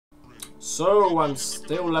So I'm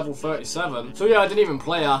still level 37. So yeah, I didn't even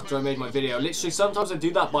play after I made my video. Literally, sometimes I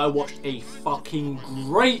do that, but I watched a fucking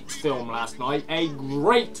great film last night. A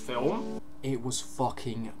great film. It was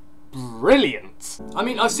fucking brilliant. I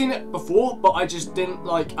mean, I've seen it before, but I just didn't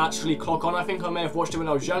like actually clock on. I think I may have watched it when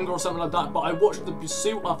I was younger or something like that, but I watched The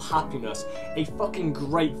Pursuit of Happiness. A fucking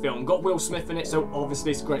great film. Got Will Smith in it, so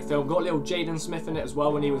obviously it's a great film. Got little Jaden Smith in it as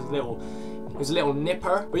well when he was little. It was a little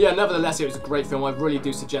nipper. But yeah, nevertheless, it was a great film. I really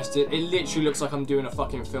do suggest it. It literally looks like I'm doing a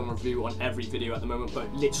fucking film review on every video at the moment,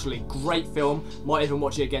 but literally great film. Might even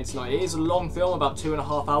watch it again tonight. It is a long film, about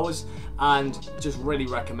 2.5 hours, and just really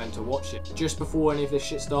recommend to watch it. Just before any of this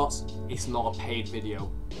shit starts, it's not a paid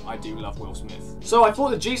video. I do love Will Smith. So I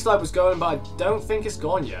thought the G-Slide was going, but I don't think it's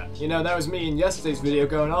gone yet. You know, there was me in yesterday's video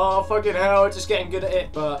going, oh, fucking hell, just getting good at it,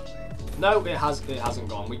 but no, it hasn't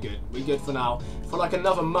gone. We're good for now. For like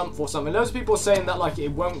another month or something. Loads of people are saying that like it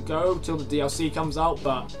won't go till the DLC comes out,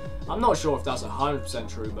 but I'm not sure if that's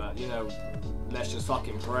 100% true, but you know, let's just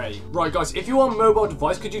fucking pray. Right guys, if you're on a mobile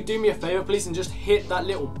device, could you do me a favor please and just hit that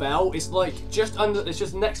little bell? It's like just under, it's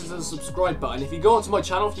just next to the subscribe button. If you go onto my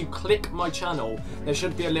channel, if you click my channel, there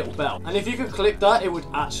should be a little bell. And if you could click that, it would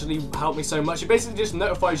actually help me so much. It basically just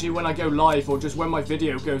notifies you when I go live or just when my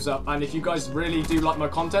video goes up. And if you guys really do like my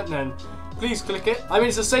content, then please click it. I mean,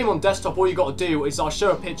 it's the same on desktop. All you got to do is I'll show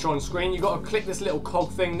a picture on screen. You got to click this little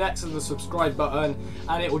cog thing next to the subscribe button,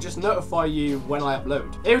 and it will just notify you when I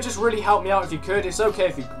upload. It would just really help me out if you could. It's okay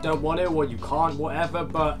if you don't want to or you can't, whatever,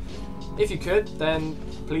 but if you could, then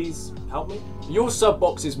please help me. Your sub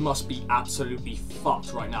boxes must be absolutely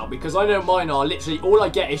fucked right now, because I know mine are. Literally all I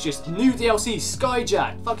get is just new DLC,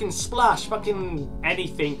 Skyjack, fucking Splash, fucking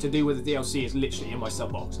anything to do with the DLC is literally in my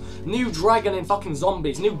sub box. New Dragon and fucking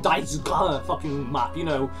Zombies, new Dice fucking map, you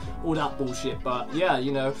know, all that bullshit. But yeah,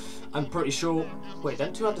 you know, I'm pretty sure, wait,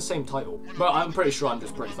 them two have the same title, but I'm pretty sure I'm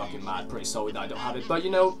just pretty fucking mad, pretty salty that I don't have it. But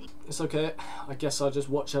you know, it's okay. I guess I'll just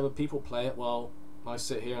watch other people play it while I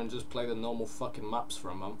sit here and just play the normal fucking maps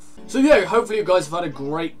for a month. So yeah, hopefully you guys have had a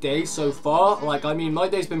great day so far. Like, I mean, my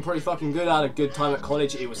day's been pretty fucking good. I had a good time at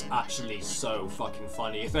college. It was actually so fucking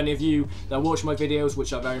funny. If any of you that watch my videos,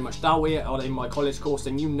 which I very much doubt it, are in my college course,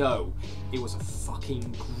 then you know it was a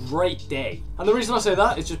fucking great day. And the reason I say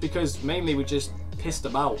that is just because mainly we just pissed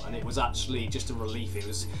about, and it was actually just a relief. It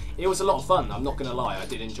was a lot of fun. I'm not gonna lie, I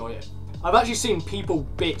did enjoy it. I've actually seen people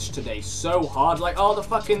bitch today so hard, like, oh, the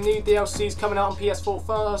fucking new DLC's coming out on PS4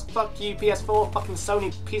 first, fuck you PS4, fucking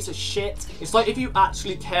Sony piece of shit. It's like, if you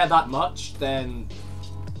actually care that much, then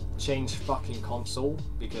change fucking console,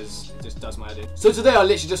 because it just does my head in. So today I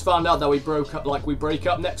literally just found out that we broke up, like we break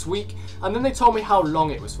up next week, and then they told me how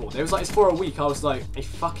long it was for. It was like, it's for a week. I was like, a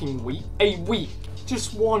fucking week? A week?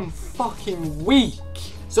 Just one fucking week?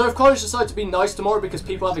 So if college decides to be nice tomorrow because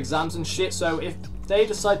people have exams and shit, so if they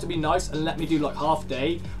decide to be nice and let me do like half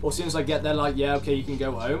day, or as soon as I get there, like, yeah, okay, you can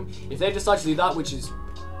go home. If they decide to do that, which is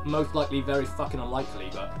most likely very fucking unlikely,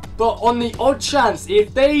 but on the odd chance,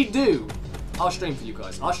 if they do, I'll stream for you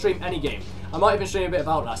guys. I'll stream any game. I might even stream a bit of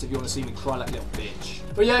Outlast if you want to see me cry like a little bitch.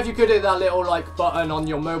 But yeah, if you could hit that little like button on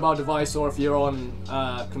your mobile device, or if you're on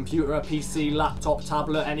computer, PC, laptop,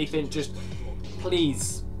 tablet, anything, just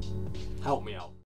please help me out.